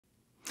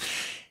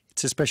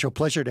It's a special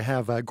pleasure to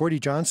have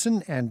Gordie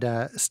Johnson and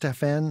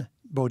Stephane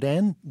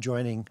Beaudin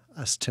joining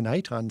us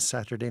tonight on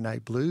Saturday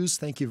Night Blues.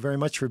 Thank you very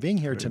much for being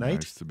here tonight.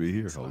 Nice to be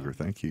here, Holger.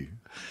 Thank you.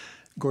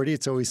 Gordie,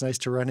 it's always nice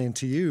to run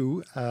into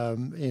you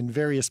in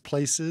various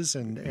places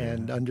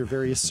and under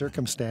various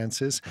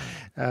circumstances.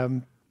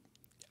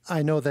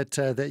 I know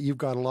that you've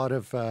got a lot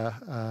of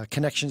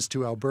connections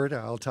to Alberta.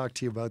 I'll talk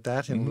to you about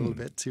that in a little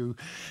bit too.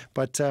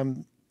 But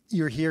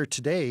you're here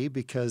today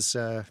because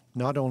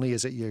not only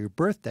is it your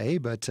birthday,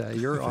 but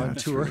you're on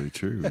tour. That's really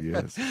true,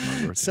 yes. My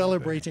birthday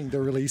celebrating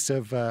the release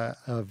of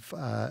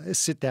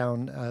Sit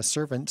Down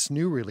Servant's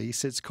new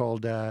release. It's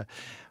called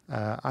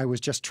I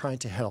Was Just Trying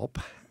to Help,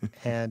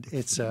 and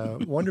it's a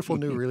wonderful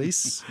new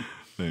release.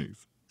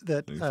 Thanks.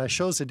 That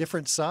shows a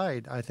different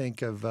side, I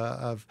think,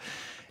 of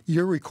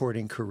your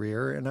recording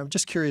career. And I'm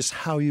just curious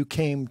how you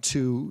came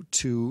to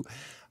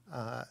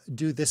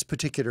do this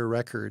particular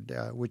record,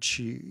 which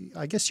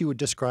I guess you would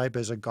describe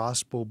as a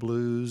gospel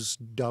blues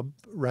dub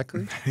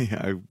record.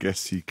 Yeah, I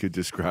guess you could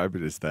describe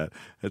it as that.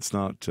 It's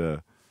not. I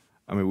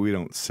mean, we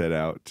don't set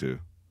out to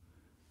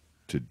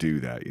do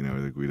that. You know,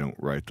 like we don't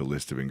write the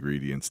list of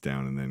ingredients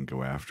down and then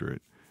go after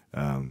it.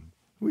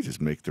 We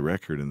just make the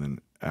record, and then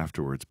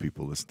afterwards,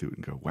 people listen to it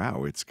and go,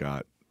 "Wow, it's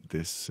got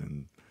this,"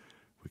 and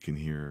we can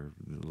hear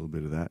a little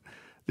bit of that.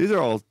 These are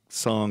all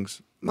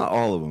songs, not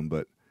all of them,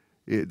 but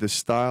the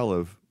style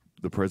of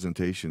the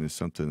presentation is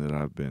something that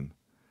I've been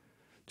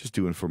just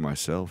doing for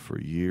myself for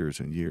years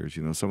and years.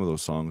 You know, some of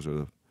those songs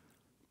are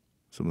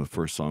some of the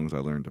first songs I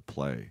learned to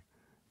play,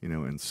 you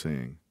know, and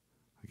sing.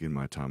 Like In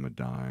My Time of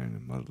Dying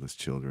and Motherless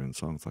Children,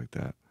 songs like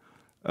that.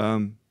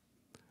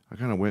 I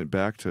kind of went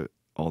back to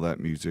all that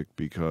music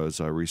because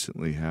I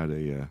recently had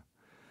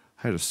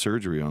a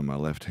surgery on my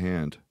left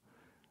hand.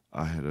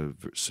 I had a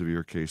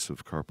severe case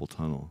of carpal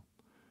tunnel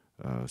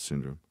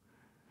syndrome,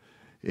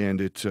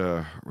 and it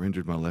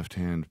rendered my left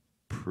hand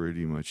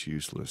pretty much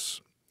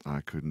useless.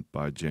 I couldn't,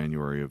 by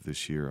January of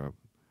this year,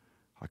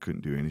 I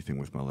couldn't do anything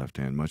with my left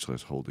hand, much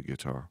less hold the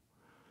guitar.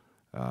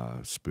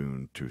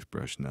 Spoon,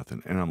 toothbrush,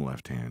 nothing. And I'm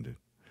left-handed,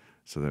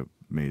 so that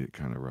made it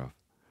kind of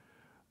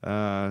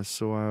rough.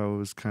 So I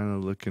was kind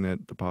of looking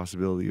at the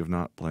possibility of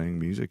not playing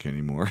music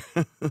anymore,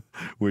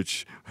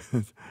 which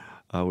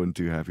I wasn't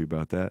too happy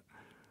about that.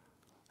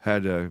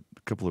 Had a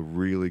couple of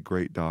really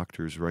great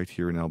doctors right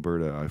here in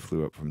Alberta. I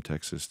flew up from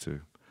Texas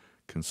to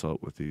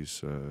consult with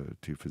these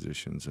two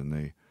physicians, and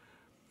they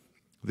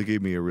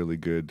gave me a really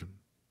good,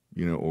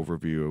 you know,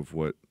 overview of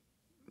what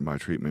my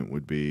treatment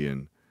would be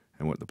and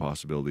what the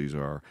possibilities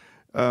are.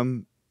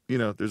 You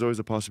know, there's always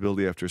a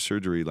possibility after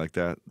surgery like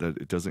that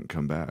it doesn't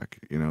come back,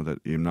 you know, that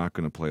you're not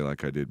going to play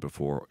like I did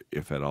before,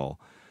 if at all.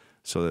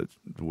 So that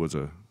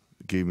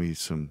gave me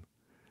some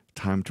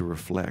time to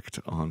reflect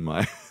on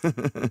my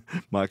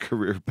my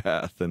career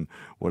path and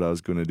what I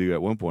was going to do.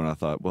 At one point I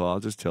thought, well, I'll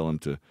just tell him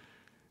to,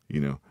 you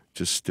know,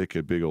 just stick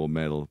a big old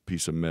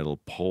piece of metal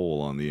pole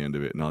on the end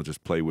of it, and I'll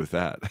just play with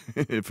that.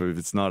 if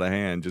it's not a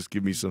hand, just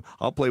give me some.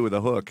 I'll play with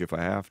a hook if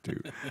I have to.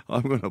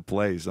 I'm going to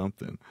play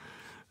something.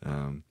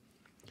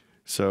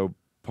 So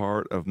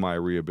part of my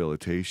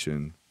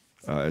rehabilitation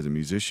as a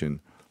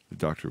musician, the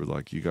doctor was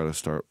like, you got to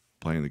start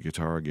playing the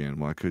guitar again.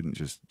 Well, I couldn't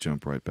just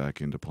jump right back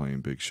into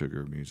playing big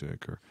sugar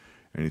music or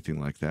anything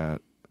like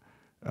that.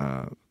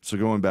 So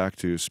going back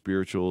to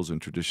spirituals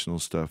and traditional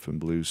stuff and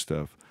blues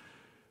stuff,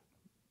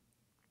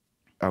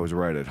 I was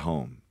right at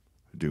home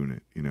doing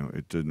it. You know,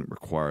 it didn't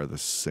require the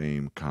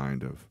same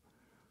kind of.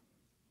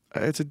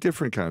 It's a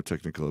different kind of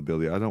technical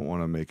ability. I don't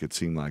want to make it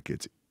seem like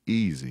it's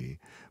easy,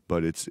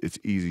 but it's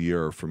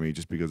easier for me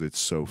just because it's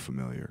so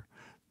familiar.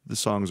 The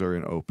songs are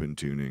in open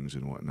tunings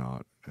and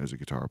whatnot. As a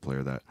guitar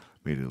player, that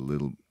made it a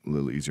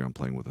little easier. I'm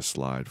playing with a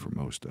slide for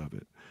most of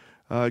it.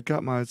 It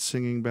got my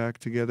singing back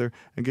together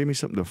and gave me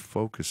something to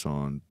focus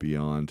on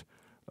beyond,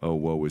 oh,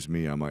 woe is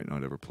me, I might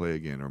not ever play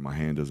again, or my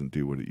hand doesn't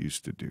do what it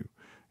used to do.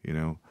 You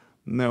know,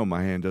 no,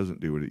 my hand doesn't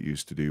do what it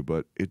used to do,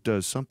 but it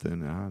does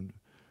something.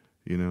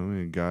 You know,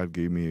 and God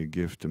gave me a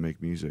gift to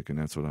make music, and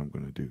that's what I'm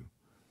going to do.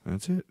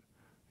 That's it.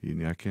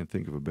 I can't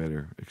think of a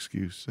better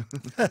excuse.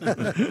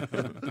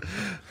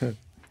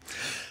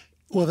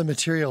 Well, the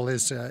material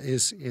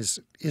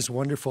is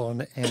wonderful,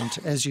 and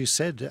as you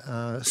said,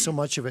 so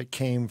much of it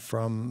came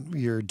from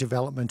your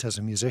development as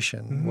a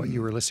musician, what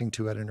you were listening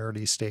to at an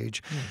early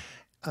stage.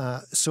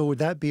 So would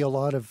that be a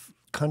lot of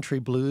country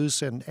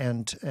blues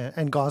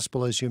and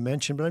gospel, as you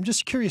mentioned? But I'm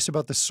just curious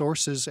about the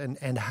sources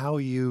and how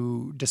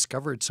you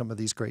discovered some of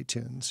these great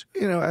tunes.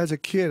 You know, as a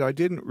kid, I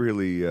didn't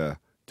really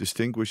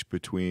distinguish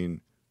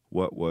between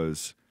what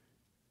was,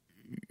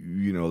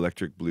 you know,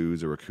 electric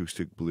blues or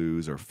acoustic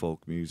blues or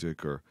folk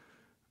music or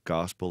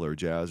gospel or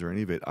jazz or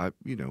any of it.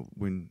 You know,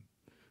 when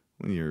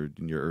you're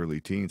in your early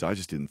teens, I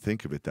just didn't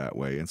think of it that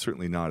way, and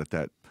certainly not at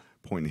that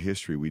point in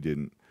history. We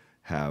didn't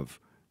have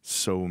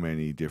so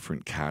many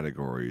different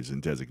categories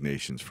and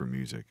designations for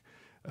music.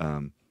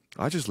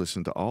 I just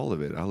listened to all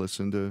of it. I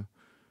listened to,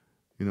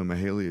 you know,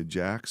 Mahalia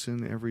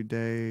Jackson every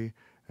day,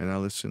 and I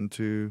listened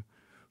to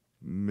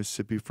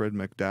Mississippi Fred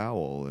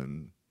McDowell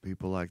and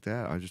people like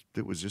that.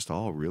 It was just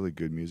all really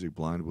good music.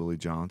 Blind Willie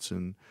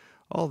Johnson,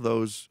 all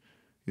those,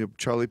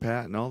 Charlie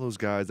Patton, all those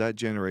guys, that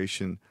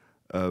generation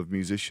of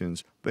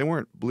musicians. They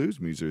weren't blues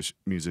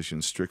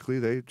musicians strictly.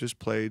 They just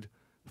played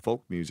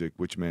folk music,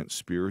 which meant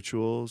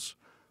spirituals,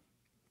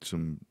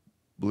 some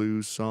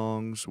blues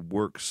songs,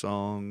 work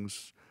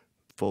songs,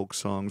 folk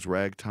songs,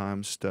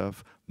 ragtime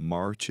stuff,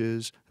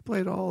 marches. They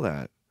played all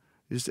that.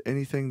 Just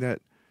anything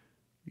that,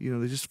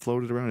 they just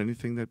floated around,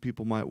 anything that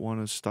people might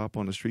want to stop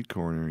on the street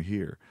corner and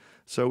hear.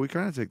 So we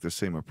kind of take the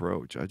same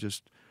approach. I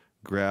just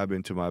grab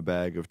into my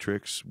bag of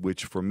tricks,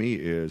 which for me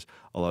is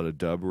a lot of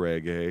dub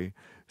reggae,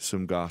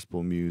 some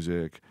gospel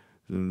music,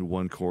 and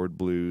one-chord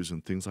blues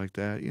and things like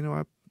that.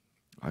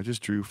 I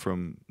just drew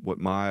from what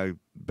my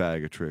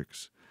bag of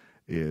tricks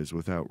is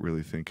without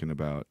really thinking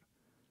about.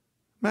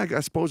 I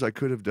suppose I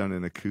could have done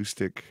an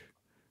acoustic.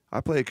 I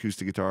play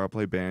acoustic guitar. I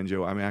play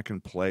banjo. I mean, I can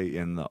play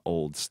in the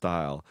old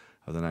style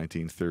of the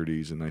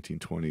 1930s and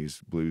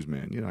 1920s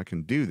bluesmen. I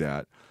can do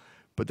that,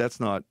 but that's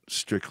not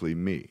strictly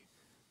me.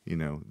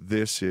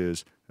 This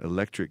is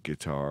electric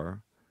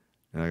guitar,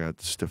 and I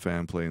got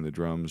Stephane playing the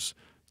drums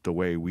the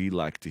way we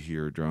like to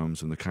hear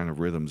drums and the kind of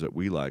rhythms that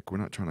we like. We're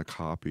not trying to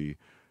copy,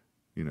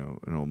 an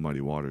old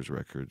Muddy Waters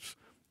record's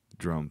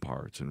drum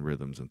parts and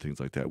rhythms and things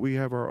like that. We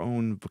have our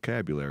own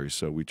vocabulary,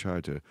 so we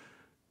try to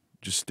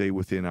just stay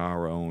within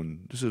our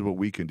own. This is what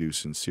we can do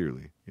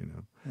sincerely,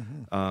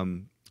 Mm-hmm.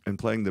 And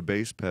playing the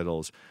bass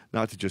pedals,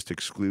 not to just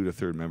exclude a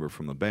third member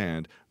from the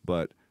band,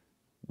 but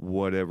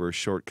whatever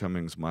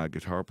shortcomings my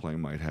guitar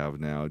playing might have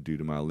now due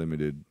to my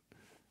limited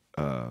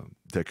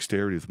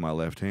dexterity with my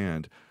left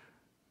hand,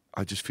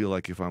 I just feel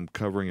like if I'm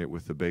covering it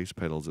with the bass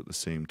pedals at the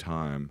same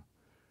time,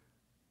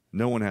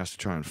 no one has to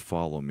try and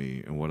follow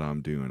me in what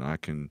I'm doing. I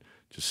can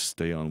just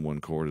stay on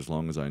one chord as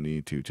long as I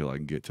need to till I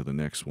can get to the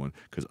next one,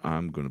 because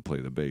I'm going to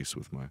play the bass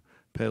with my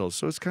pedals.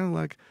 So it's kind of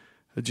like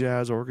a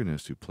jazz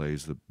organist who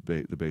plays the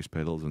bass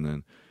pedals and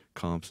then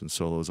comps and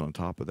solos on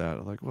top of that.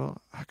 I'm like,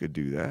 well, I could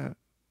do that.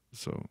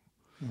 So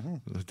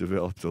I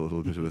developed a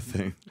little bit of a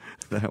thing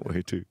that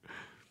way too.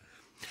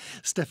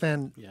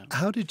 Stephane,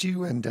 how did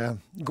you and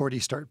Gordie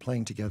start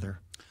playing together?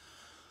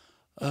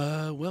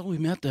 Well, we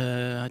met,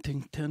 I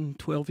think, 10,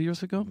 12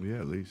 years ago. Yeah,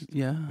 at least.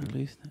 Yeah, at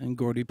least. And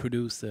Gordie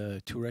produced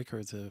 2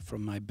 records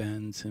from my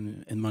bands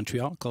in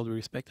Montreal called The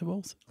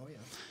Respectables. Oh, yeah.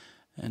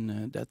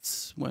 And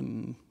that's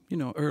when,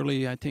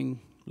 early, I think,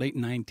 late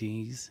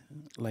 90s,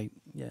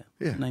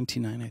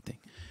 99, I think.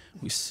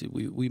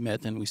 We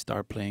met and we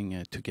started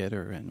playing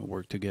together and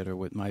worked together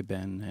with my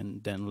band,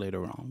 and then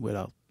later on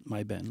without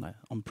my band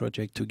on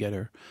project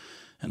together.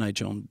 And I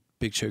joined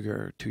Big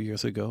Sugar 2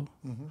 years ago.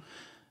 Mm-hmm.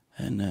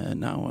 And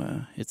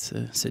now it's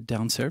a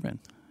sit-down servant.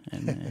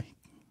 And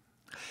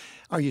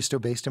are you still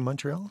based in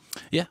Montreal?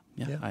 Yeah,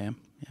 I am.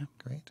 Yeah,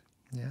 great.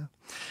 Yeah,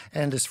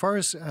 and as far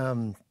as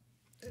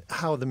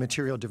how the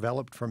material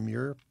developed from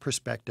your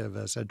perspective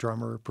as a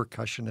drummer,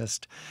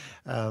 percussionist,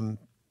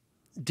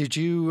 did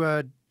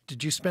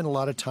you spend a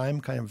lot of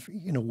time kind of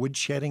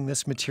woodshedding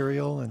this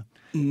material? And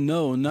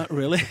no, not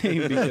really,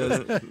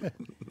 because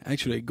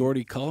actually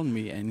Gordie called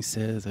me and he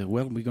says,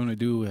 "Well, we're going to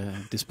do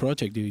this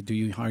project. Are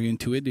you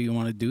into it? Do you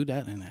want to do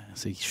that?" And I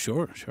say,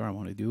 "Sure, I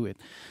want to do it."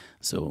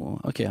 So,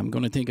 okay, I'm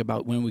going to think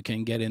about when we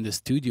can get in the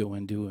studio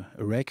and do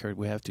a record.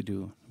 We have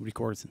to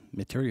record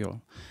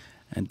material,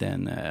 and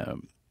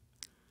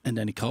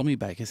then he called me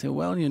back. He said,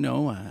 "Well,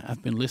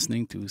 I've been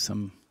listening to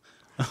some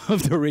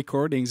of the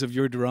recordings of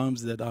your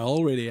drums that I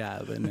already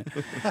have, and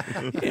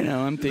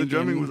I'm thinking the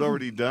drumming was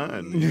already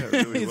done. Yeah, it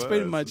really it's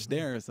pretty much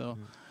there." So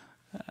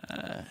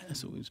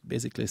he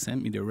basically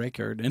sent me the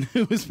record, and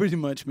it was pretty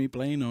much me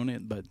playing on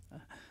it, but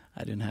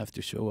I didn't have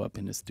to show up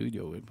in the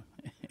studio.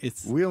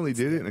 We only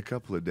did it in a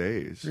couple of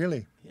days.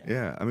 Really?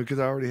 Yeah. I mean, because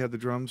I already had the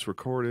drums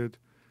recorded.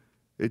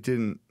 It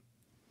didn't.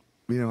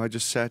 I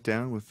just sat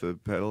down with the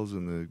pedals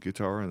and the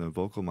guitar and the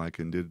vocal mic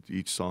and did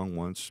each song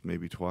once,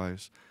 maybe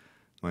twice.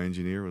 My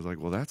engineer was like,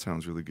 "Well, that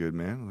sounds really good,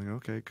 man." I'm like,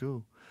 "Okay,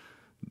 cool."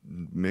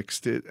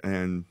 Mixed it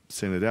and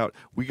sent it out.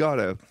 We got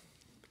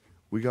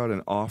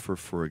an offer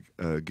for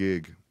a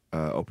gig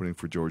opening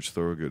for George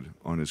Thorogood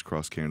on his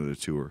Cross Canada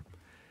tour,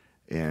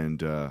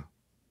 and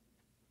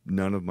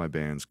none of my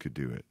bands could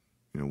do it.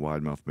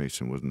 Wide Mouth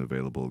Mason wasn't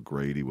available.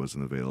 Grady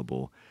wasn't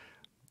available.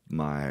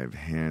 My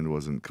hand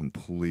wasn't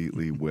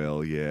completely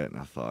well yet, and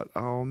I thought,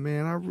 oh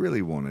man, I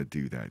really want to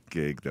do that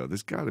gig though.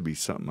 There's got to be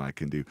something I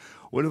can do.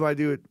 What if I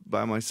do it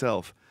by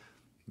myself?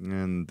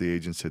 And the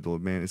agent said, well,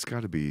 man, it's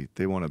got to be,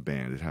 they want a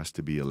band. It has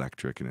to be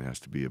electric and it has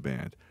to be a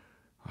band.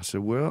 I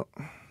said, well,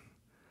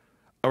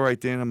 all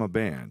right, then I'm a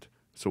band.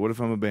 So what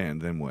if I'm a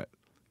band? Then what?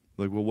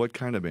 Like, well, what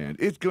kind of band?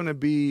 It's going to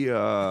be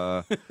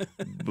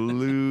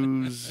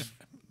blues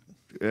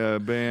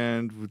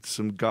band with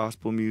some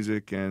gospel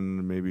music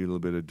and maybe a little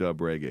bit of dub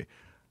reggae.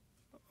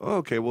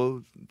 Okay,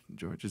 well,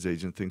 George's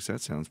agent thinks that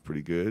sounds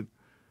pretty good.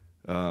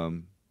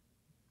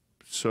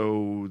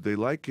 So they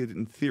like it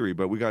in theory,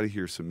 but we got to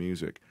hear some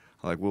music.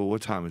 I'm like, well,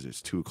 what time is it?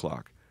 It's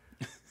 2:00.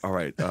 all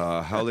right,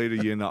 how late are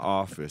you in the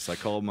office? I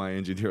called my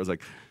engineer. I was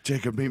like,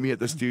 Jacob, meet me at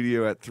the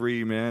studio at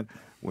 3, man.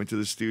 Went to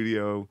the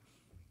studio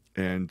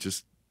and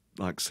just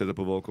like set up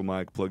a vocal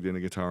mic, plugged in a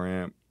guitar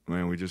amp.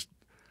 Man, we just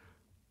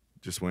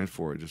went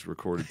for it. Just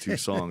recorded 2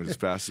 songs as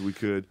fast as we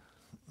could.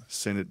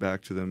 Sent it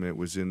back to them. It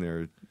was in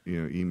their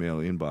email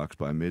inbox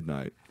by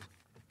midnight.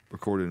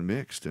 Recorded and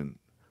mixed, and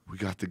we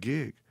got the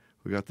gig.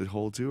 We got the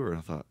whole tour. And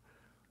I thought,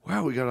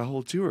 wow, we got a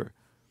whole tour.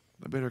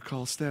 I better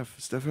call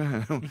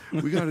Stephane.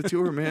 We got a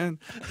tour, man.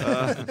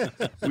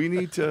 We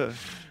need to.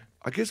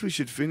 I guess we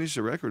should finish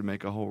the record,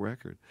 make a whole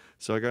record.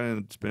 So I got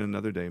in, spent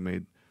another day,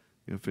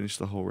 finish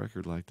the whole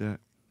record like that.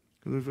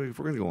 If we're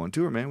gonna go on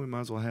tour, man, we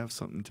might as well have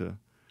something to,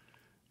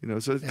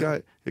 So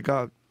it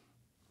got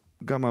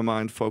my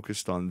mind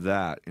focused on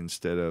that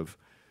instead of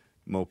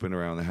moping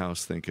around the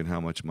house thinking how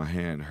much my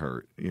hand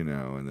hurt, and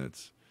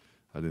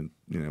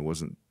I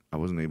wasn't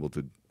able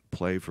to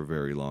play for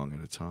very long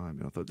at a time.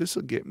 And I thought this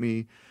will get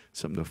me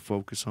something to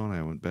focus on.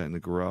 I went back in the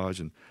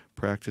garage and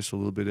practiced a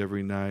little bit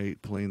every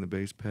night, playing the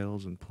bass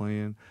pedals and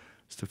playing.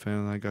 Stephane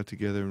and I got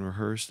together and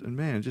rehearsed, and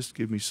man, it just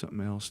gave me something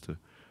else to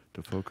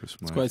focus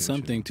my It's quite attention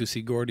something on. to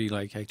see Gordie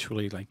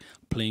actually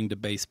playing the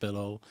bass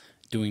pedal,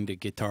 doing the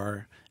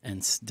guitar,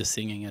 and the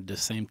singing at the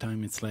same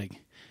time.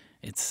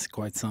 It's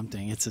quite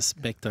something. It's a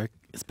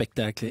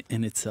spectacle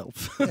in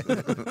itself.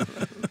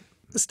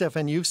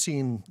 Stephane, you've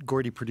seen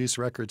Gordie produce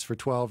records for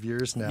 12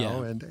 years now,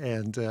 Yeah.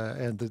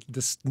 and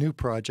this new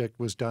project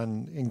was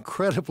done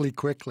incredibly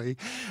quickly.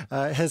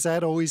 Has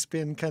that always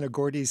been kind of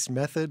Gordie's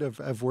method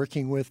of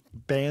working with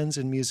bands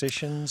and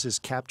musicians, is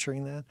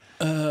capturing that?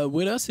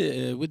 With us,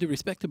 with the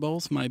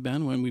Respectables, my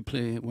band,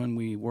 when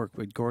we work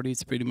with Gordie,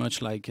 it's pretty much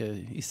like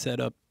he set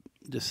up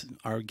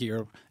our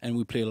gear and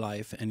we play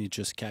live, and he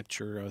just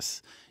capture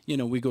us.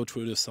 We go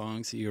through the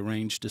songs, he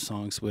arrange the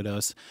songs with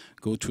us,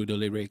 go through the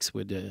lyrics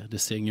with the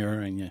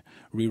singer, and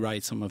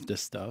rewrite some of the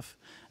stuff.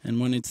 And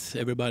when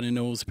everybody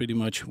knows pretty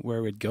much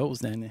where it goes,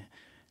 then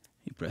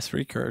he press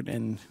record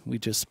and we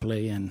just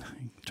play and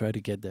try to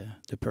get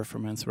the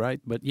performance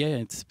right. But yeah,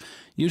 it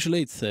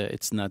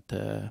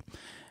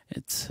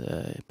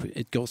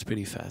goes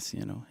pretty fast.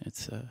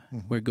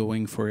 We're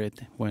going for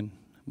it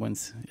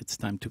once it's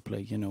time to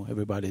play.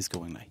 Everybody's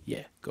going like,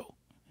 yeah, go.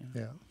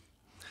 Yeah.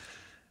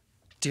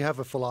 Do you have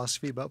a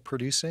philosophy about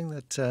producing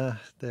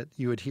that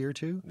you adhere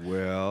to?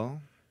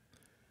 Well,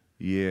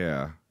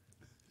 yeah.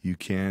 You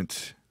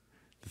can't.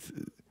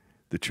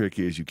 The trick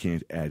is you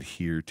can't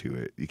adhere to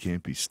it. You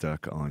can't be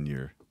stuck on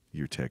your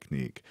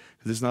technique,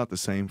 because it's not the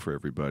same for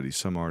everybody.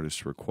 Some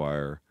artists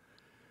require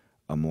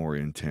a more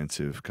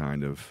intensive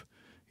kind of,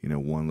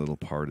 one little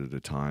part at a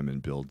time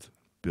and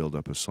build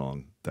up a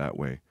song that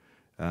way.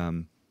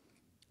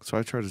 So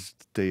I try to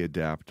stay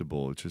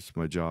adaptable. It's just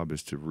my job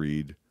is to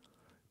read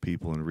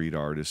people and read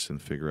artists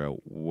and figure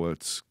out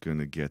what's going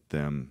to get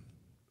them.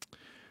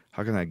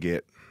 How can I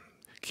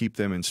keep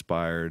them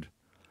inspired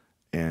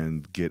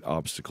and get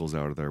obstacles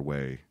out of their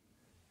way?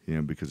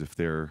 Because if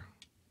they're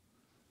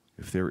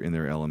in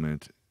their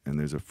element and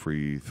there's a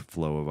free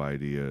flow of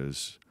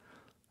ideas,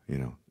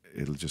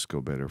 it'll just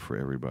go better for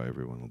everybody.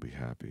 Everyone will be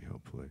happy,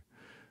 hopefully.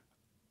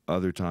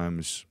 Other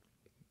times,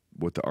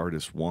 what the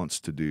artist wants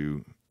to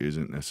do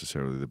isn't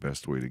necessarily the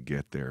best way to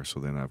get there. So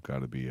then I've got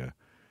to be a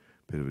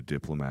bit of a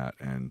diplomat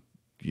and,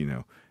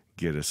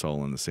 get us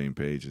all on the same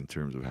page in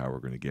terms of how we're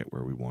going to get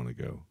where we want to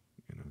go.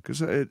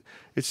 Because it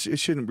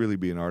shouldn't really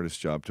be an artist's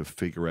job to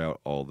figure out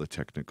all the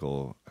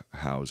technical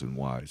hows and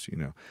whys.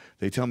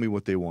 They tell me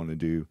what they want to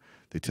do.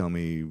 They tell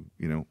me,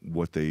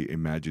 what they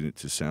imagine it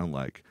to sound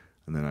like.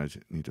 And then I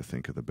need to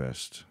think of the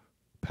best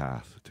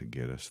path to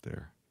get us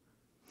there.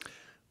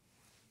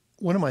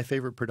 One of my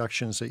favorite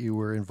productions that you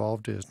were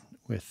involved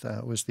with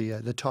was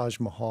the Taj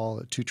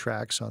Mahal 2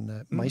 tracks on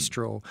the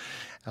Maestro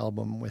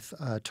album, with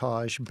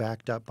Taj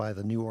backed up by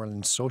the New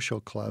Orleans Social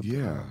Club,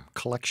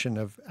 collection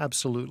of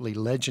absolutely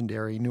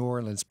legendary New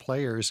Orleans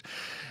players.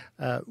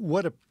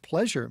 What a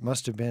pleasure it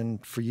must have been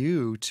for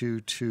you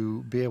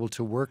to be able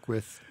to work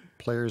with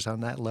players on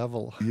that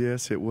level.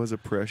 Yes, it was a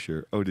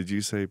pressure. Oh, did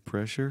you say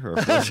pressure or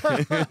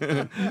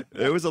pressure?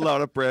 It was a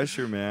lot of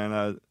pressure,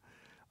 man.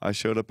 I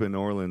showed up in New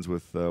Orleans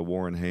with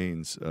Warren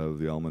Haynes of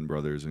the Allman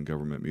Brothers and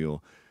Government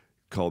Mule.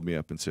 Called me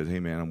up and said, "Hey,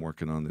 man, I'm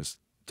working on this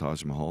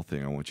Taj Mahal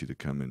thing. I want you to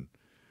come and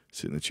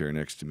sit in the chair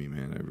next to me,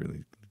 man.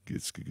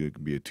 It's going to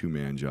be a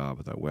 2-man job."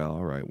 I thought, well,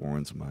 all right,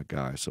 Warren's my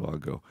guy, so I'll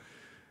go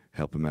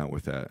help him out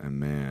with that. And,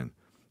 man,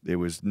 it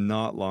was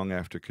not long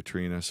after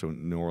Katrina, so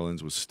New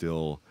Orleans was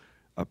still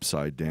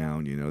upside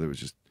down. There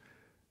was just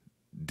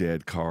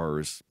dead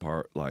cars,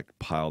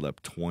 piled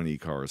up 20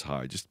 cars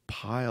high, just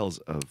piles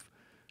of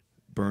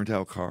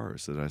burnt-out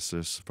cars that I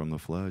saw from the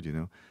flood,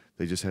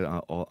 They just had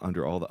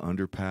under all the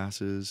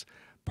underpasses,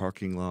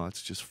 parking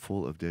lots, just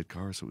full of dead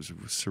cars. So it was a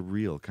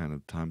surreal kind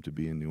of time to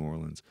be in New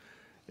Orleans.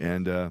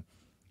 And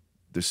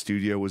the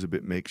studio was a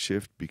bit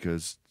makeshift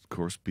because, of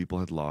course, people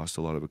had lost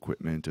a lot of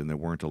equipment and there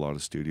weren't a lot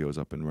of studios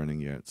up and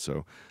running yet.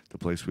 So the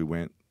place we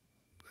went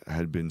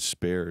had been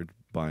spared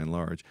by and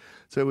large.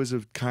 So it was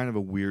a kind of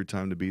a weird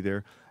time to be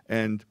there.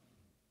 And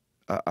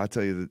I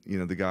tell you that, you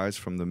know, the guys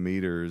from the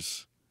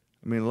Meters,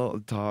 I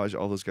mean, Taj,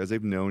 all those guys,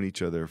 they've known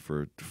each other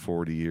for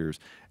 40 years,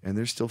 and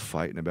they're still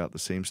fighting about the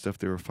same stuff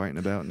they were fighting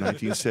about in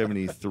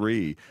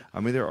 1973. I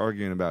mean, they're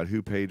arguing about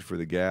who paid for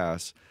the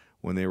gas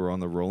when they were on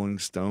the Rolling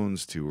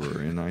Stones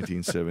tour in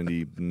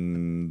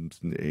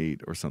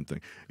 1978 or something.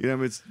 You know, I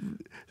mean,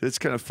 it's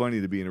kind of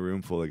funny to be in a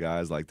room full of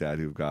guys like that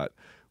who've got,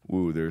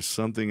 woo, there's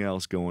something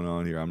else going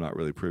on here I'm not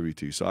really privy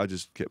to. So I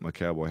just kept my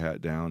cowboy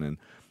hat down and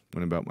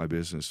went about my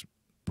business,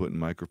 putting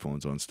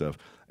microphones on stuff.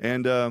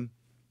 And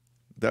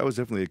that was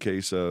definitely a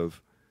case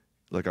of,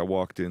 like, I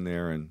walked in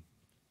there and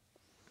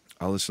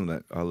I listened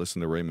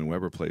to Raymond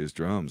Weber play his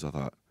drums. I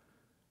thought,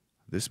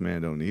 this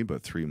man don't need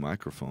but 3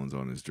 microphones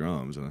on his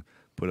drums. And I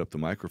put up the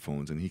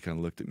microphones, and he kind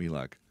of looked at me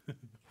like,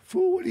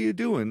 fool, what are you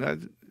doing?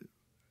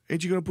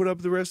 Ain't you going to put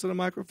up the rest of the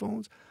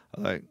microphones?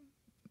 I'm like,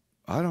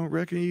 I don't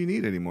reckon you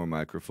need any more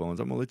microphones.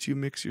 I'm going to let you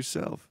mix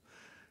yourself.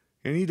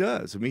 And he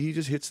does. I mean, he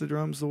just hits the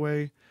drums the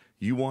way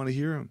you want to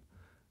hear them.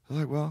 I'm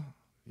like, well,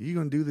 you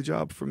going to do the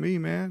job for me,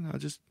 man. I'll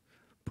just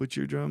put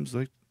your drums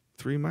like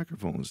 3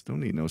 microphones.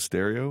 Don't need no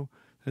stereo.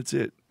 That's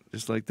it.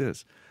 Just like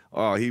this.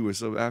 Oh,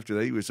 after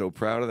that, he was so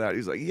proud of that.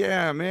 He's like,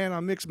 yeah, man,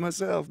 I mix my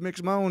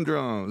own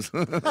drums.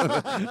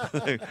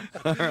 Like,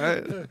 all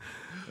right.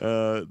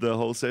 The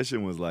whole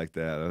session was like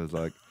that. I was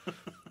like,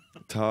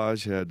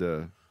 Taj had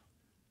a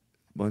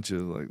bunch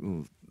of like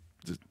little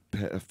just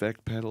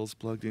effect pedals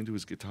plugged into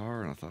his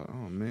guitar. And I thought,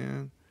 oh,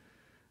 man,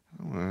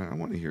 I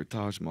want to hear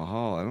Taj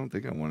Mahal. I don't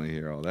think I want to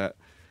hear all that.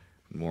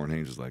 And Warren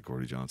Haynes was like,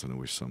 Gordie Johnson, I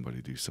wish somebody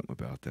would do something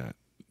about that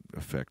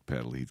effect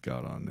pedal he's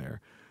got on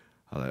there.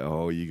 I was like,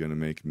 oh, you're gonna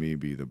make me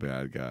be the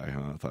bad guy,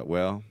 huh? I thought,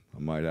 well, I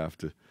might have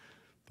to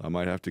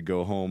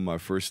go home my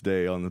first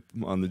day on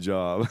the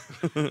job,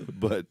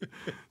 but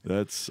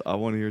I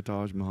want to hear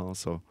Taj Mahal.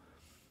 So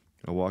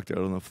I walked out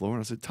on the floor and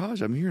I said,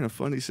 Taj, I'm hearing a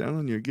funny sound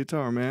on your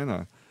guitar, man.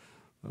 I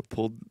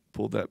pulled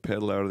that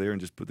pedal out of there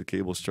and just put the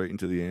cable straight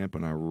into the amp,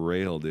 and I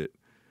railed it.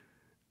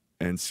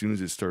 And as soon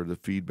as it started to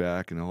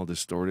feedback and all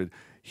distorted,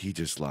 he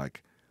just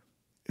like.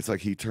 It's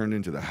like he turned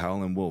into the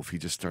Howlin' Wolf. He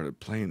just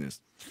started playing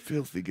this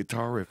filthy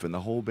guitar riff, and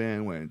the whole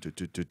band went. They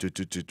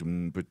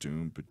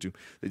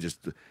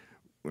just,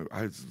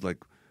 I was like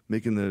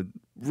making the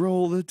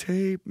roll the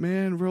tape,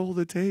 man, roll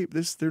the tape.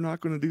 They're not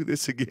going to do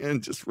this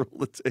again. Just roll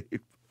the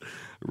tape.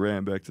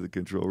 Ran back to the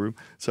control room.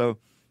 So,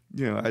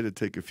 you know, I had to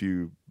take a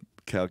few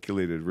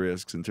calculated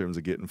risks in terms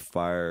of getting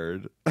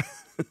fired,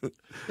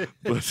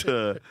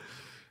 but.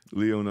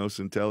 Leo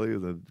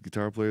Nocentelli, the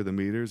guitar player of the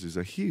Meters, is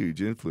a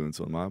huge influence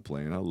on my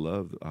playing. I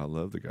love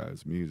the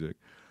guy's music.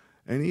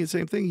 And he,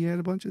 same thing, he had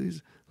a bunch of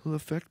these little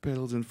effect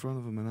pedals in front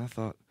of him, and I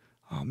thought,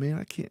 oh man,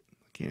 I can't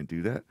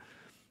do that.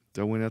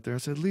 So I went out there, I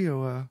said,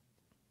 Leo,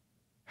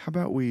 how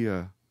about we,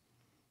 I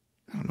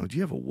don't know, do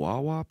you have a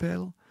wah-wah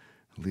pedal?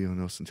 Leo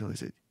Nocentelli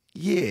said,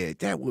 yeah,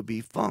 that would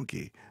be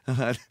funky.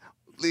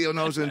 Leo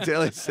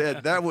Nocentelli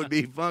said, that would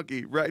be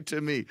funky, right to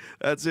me.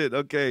 That's it.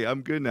 Okay,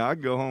 I'm good now. I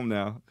can go home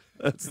now.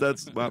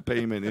 That's my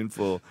payment in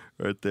full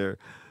right there.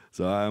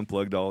 So I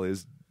unplugged all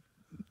his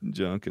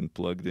junk and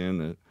plugged in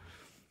the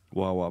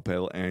wah-wah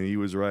pedal, and he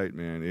was right,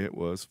 man. It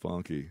was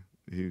funky.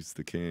 He's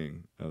the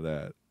king of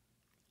that.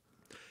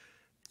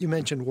 You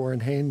mentioned Warren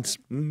Haynes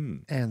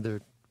and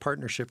the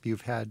partnership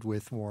you've had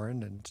with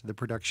Warren and the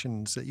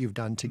productions that you've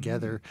done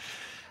together.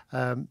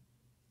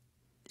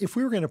 If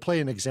we were going to play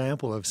an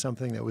example of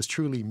something that was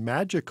truly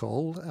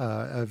magical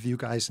of you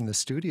guys in the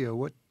studio,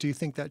 what do you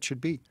think that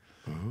should be?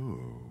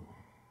 Oh.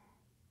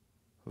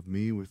 Of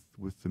me with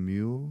the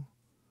mule?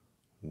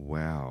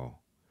 Wow.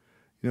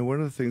 You know,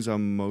 one of the things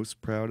I'm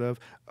most proud of,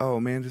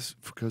 oh man, this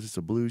because it's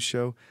a blues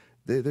show,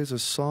 there's a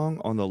song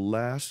on the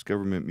last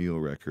Government Mule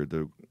record.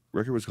 The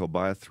record was called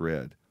By a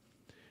Thread.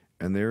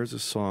 And there's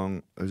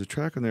a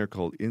track on there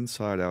called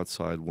Inside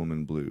Outside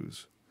Woman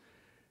Blues.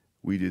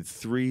 We did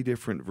 3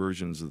 different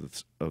versions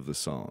of the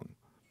song.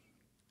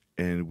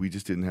 And we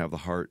just didn't have the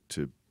heart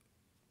to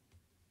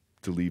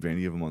leave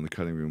any of them on the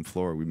cutting room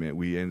floor.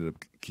 We ended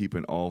up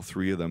keeping all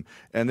 3 of them,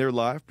 and they're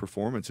live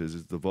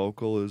performances. The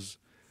vocal is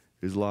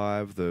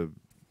live. The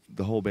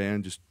whole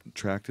band just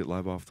tracked it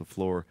live off the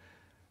floor,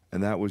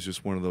 and that was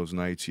just one of those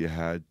nights you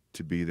had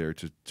to be there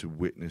to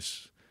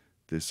witness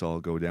this all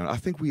go down. I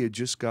think we had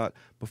just got,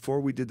 before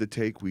we did the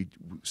take,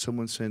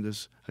 someone sent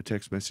us a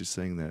text message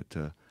saying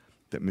that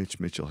Mitch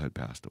Mitchell had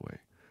passed away,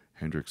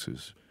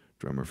 Hendrix's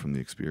drummer from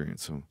The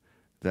Experience. So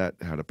that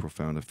had a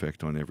profound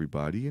effect on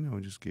everybody, you know,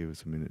 and just gave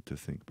us a minute to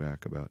think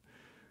back about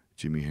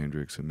Jimi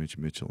Hendrix and Mitch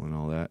Mitchell and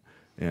all that.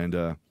 And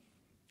I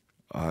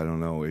don't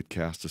know, it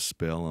cast a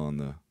spell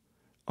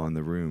on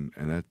the room,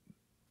 and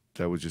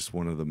that was just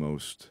one of the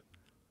most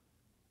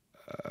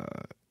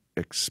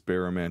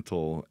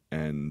experimental,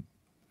 and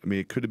I mean,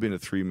 it could have been a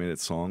 3-minute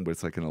song, but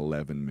it's like an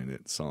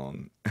 11-minute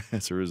song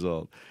as a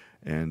result.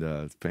 And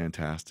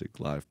fantastic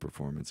live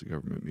performance at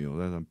Government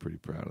Mule. I'm pretty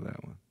proud of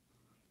that one.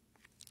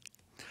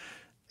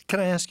 Can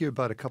I ask you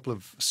about a couple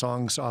of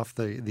songs off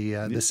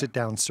the Sit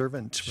Down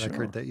Servant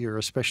record that you're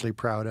especially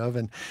proud of?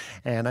 And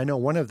I know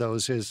one of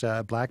those is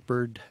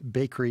Blackbird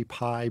Bakery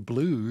Pie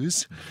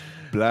Blues.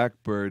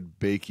 Blackbird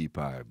Bakey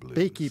Pie Blues.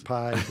 Bakey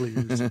Pie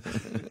Blues.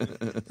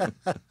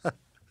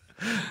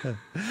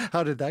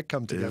 How did that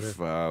come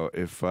together?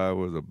 If I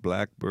was a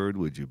blackbird,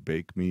 would you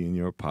bake me in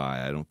your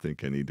pie? I don't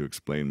think I need to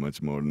explain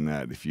much more than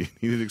that. If you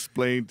need it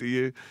explained to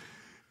you,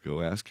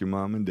 go ask your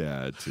mom and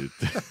dad to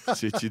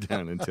sit you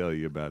down and tell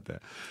you about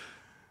that.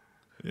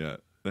 Yeah,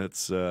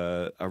 that's.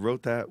 I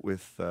wrote that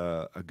with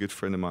a good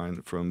friend of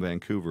mine from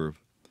Vancouver,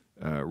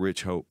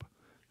 Rich Hope,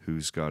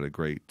 who's got a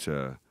great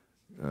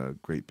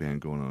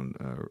band going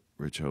on.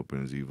 Rich Hope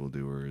and his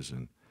Evildoers,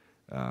 and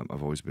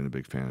I've always been a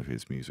big fan of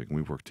his music, and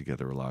we've worked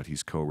together a lot.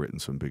 He's co-written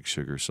some Big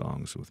Sugar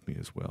songs with me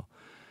as well.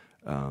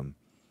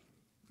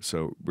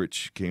 So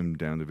Rich came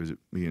down to visit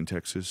me in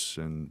Texas,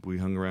 and we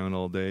hung around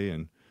all day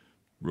and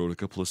wrote a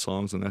couple of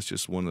songs, and that's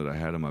just one that I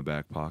had in my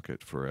back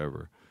pocket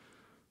forever.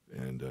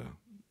 And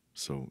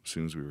so as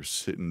soon as we were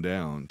sitting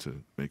down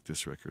to make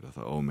this record, I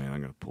thought, oh man,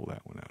 I'm going to pull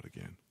that one out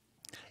again.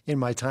 In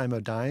My Time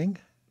of Dying?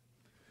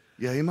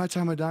 Yeah, In My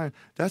Time of Dying.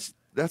 That's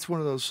one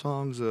of those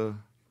songs,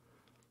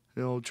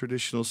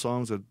 traditional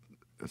songs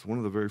that's one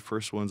of the very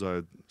first ones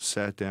I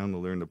sat down to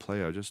learn to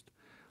play. I was just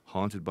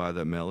haunted by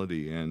that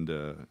melody and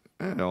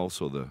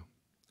also the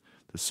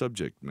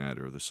subject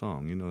matter of the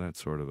song. That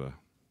sort of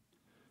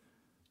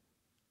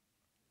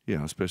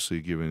especially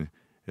given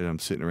that I'm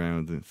sitting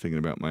around and thinking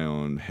about my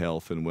own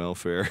health and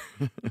welfare.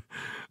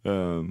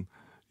 You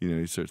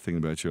start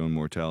thinking about your own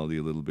mortality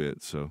a little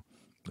bit. So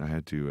I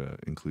had to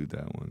include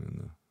that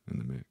one in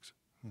the mix.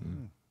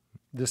 Mm-hmm.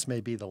 This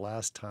May Be the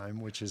Last Time,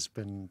 which has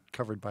been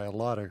covered by a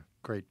lot of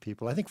great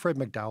people. I think Fred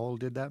McDowell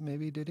did that,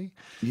 maybe, did he?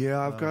 Yeah,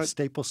 I've got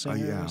Staple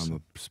Singers. Yeah,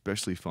 I'm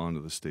especially fond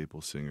of the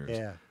Staple Singers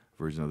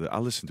version of that. I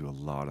listen to a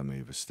lot of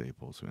Mavis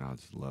Staples. I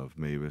just love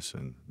Mavis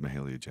and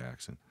Mahalia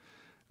Jackson.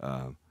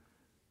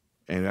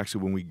 And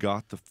actually, when we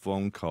got the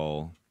phone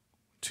call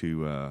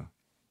to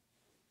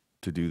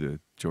do the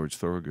George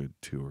Thorogood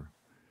tour,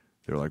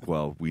 they were like,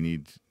 "Well,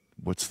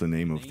 what's the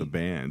name of the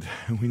band?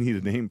 We need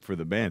a name for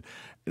the band."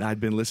 And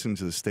I'd been listening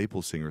to the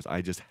Staple Singers.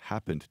 I just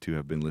happened to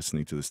have been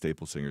listening to the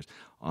Staple Singers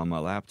on my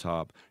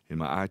laptop, in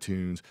my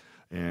iTunes,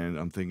 and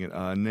I'm thinking,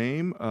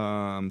 name?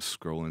 I'm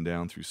scrolling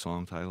down through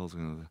song titles,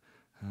 and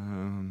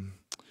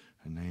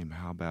a name,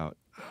 how about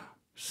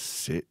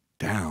Sit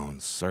Down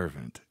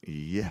Servant?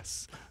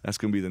 Yes, that's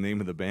going to be the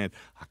name of the band.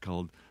 I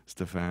called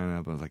Stephane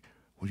up. I was like,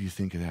 what do you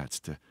think of that?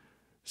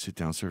 Sit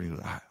Down Servant? He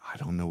goes, I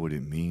don't know what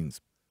it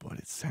means, but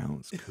it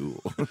sounds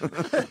cool.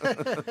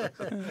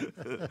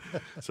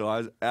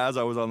 So as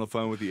I was on the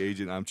phone with the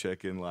agent, I'm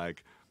checking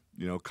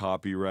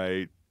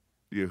copyright,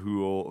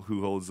 who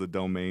holds the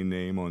domain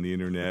name on the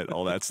internet,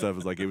 all that stuff.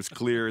 Is it was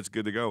clear, it's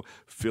good to go.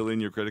 Fill in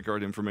your credit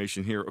card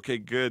information here. Okay,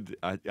 good.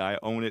 I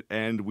own it,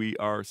 and we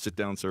are Sit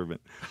Down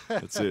Servant.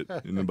 That's it.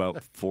 In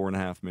about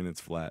 4.5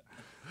 minutes flat.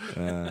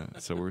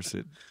 So we're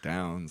Sit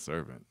Down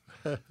Servant.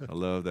 I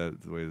love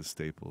that, the way the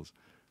Staples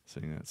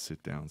sing that,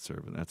 Sit Down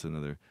Servant. That's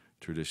another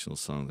traditional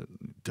song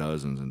that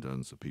dozens and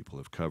dozens of people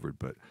have covered,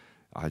 but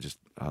I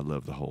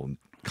love the whole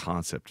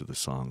concept of the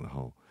song, the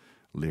whole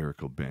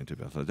lyrical bent of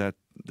it. I thought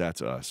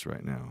that's us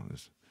right now.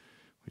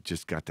 We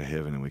just got to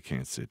heaven and we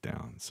can't sit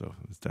down. So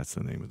that's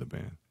the name of the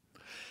band.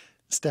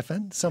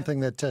 Stephane, something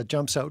that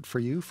jumps out for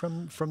you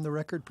from the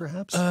record,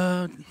 perhaps?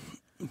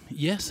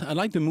 Yes, I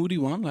like the moody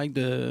one, like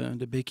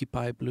the Bakey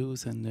Pie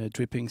Blues, and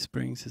Dripping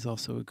Springs is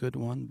also a good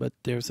one. But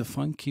there's a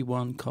funky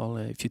one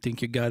called If You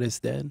Think Your God Is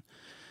Dead.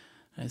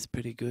 That's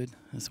pretty good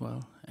as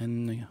well.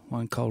 And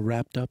one called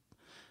Wrapped Up.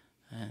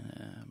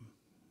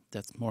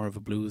 That's more of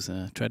a blues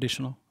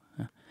traditional.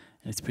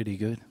 It's pretty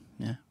good,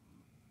 yeah.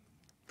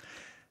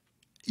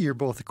 You're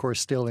both, of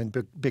course, still in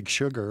Big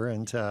Sugar,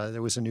 and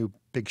there was a new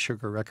Big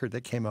Sugar record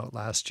that came out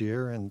last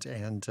year, and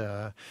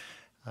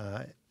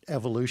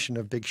evolution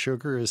of Big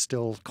Sugar is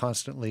still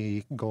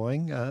constantly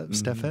going.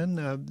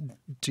 Stephane,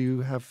 do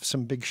you have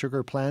some Big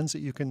Sugar plans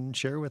that you can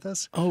share with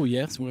us? Oh,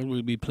 yes. Well,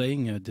 we'll be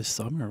playing this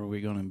summer.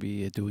 We're going to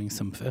be doing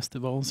some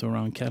festivals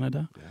around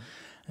Canada,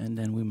 and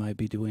then we might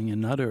be doing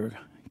another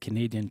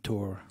Canadian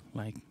tour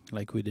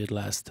like we did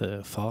last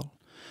fall,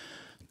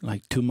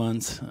 like 2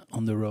 months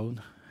on the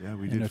road. Yeah,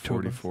 we did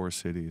 44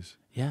 cities.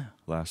 Yeah,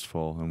 last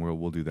fall, and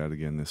we'll do that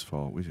again this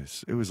fall.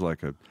 It was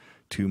like a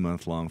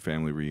 2-month-long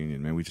family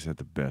reunion. Man, we just had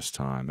the best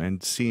time,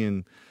 and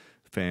seeing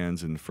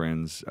fans and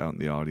friends out in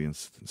the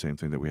audience, the same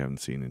thing that we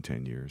haven't seen in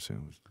 10 years. It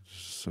was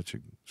such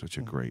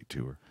a great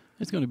tour.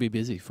 It's going to be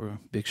busy for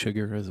Big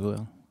Sugar as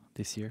well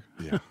this year.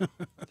 Yeah,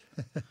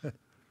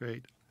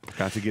 great.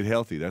 Got to get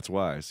healthy. That's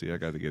why. See, I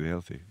got to get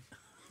healthy.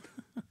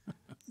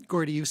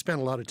 Gordie, you've spent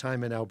a lot of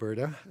time in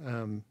Alberta.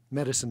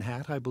 Medicine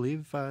Hat, I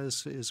believe,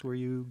 is where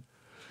you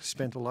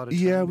spent a lot of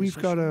time. Yeah, we've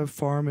got a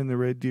farm in the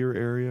Red Deer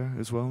area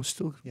as well. We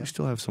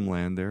still have some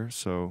land there,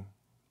 so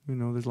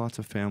there's lots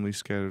of families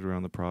scattered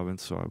around the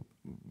province. So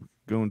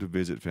going to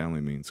visit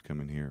family means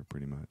coming here,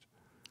 pretty much.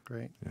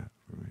 Great. Yeah,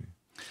 for me.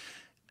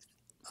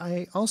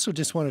 I also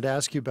just wanted to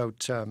ask you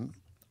about.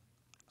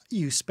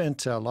 You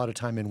spent a lot of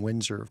time in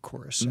Windsor, of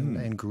course,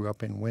 and grew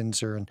up in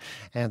Windsor,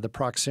 and the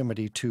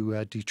proximity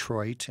to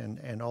Detroit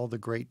and all the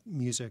great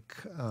music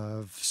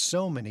of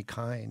so many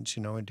kinds,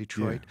 you know, in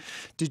Detroit. Yeah.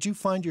 Did you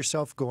find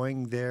yourself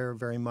going there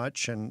very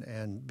much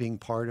and being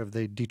part of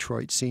the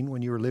Detroit scene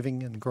when you were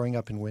living and growing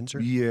up in Windsor?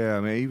 Yeah, I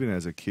mean, even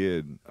as a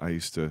kid, I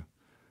used to.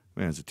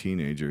 Man, as a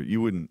teenager,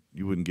 you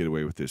wouldn't get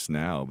away with this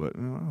now, but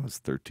I was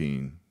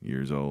 13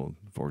 years old,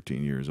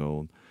 14 years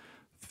old.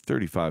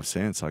 35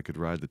 cents, I could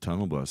ride the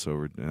tunnel bus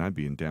over, and I'd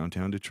be in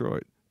downtown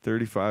Detroit.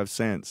 35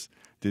 cents.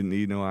 Didn't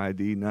need no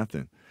ID,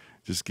 nothing.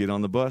 Just get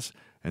on the bus,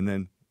 and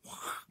then,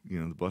 you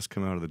know, the bus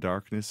come out of the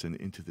darkness and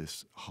into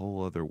this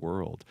whole other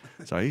world.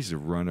 So I used to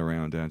run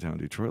around downtown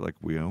Detroit like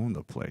we owned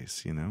the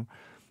place, you know.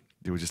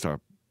 It was just our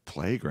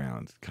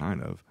playground,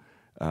 kind of,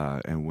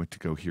 and went to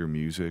go hear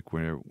music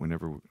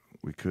whenever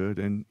we could.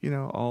 And, you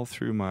know, all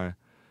through my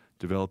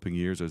developing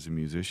years as a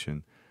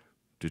musician,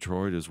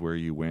 Detroit is where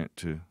you went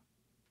to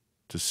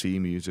see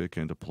music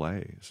and to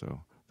play.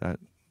 So that,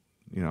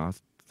 you know,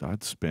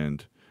 I'd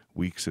spend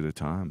weeks at a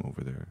time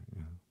over there.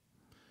 You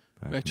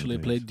know, we actually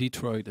played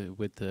Detroit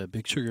with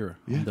Big Sugar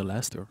on the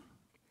last tour.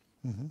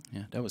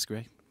 Yeah, that was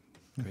great.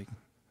 Great.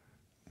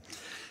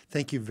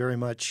 Thank you very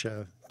much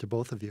to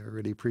both of you. I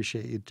really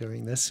appreciate you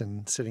doing this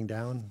and sitting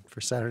down for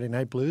Saturday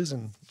Night Blues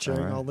and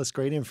sharing all this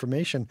great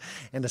information,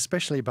 and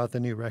especially about the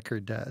new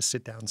record,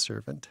 Sit Down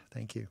Servant.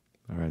 Thank you.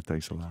 All right.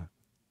 Thanks a lot.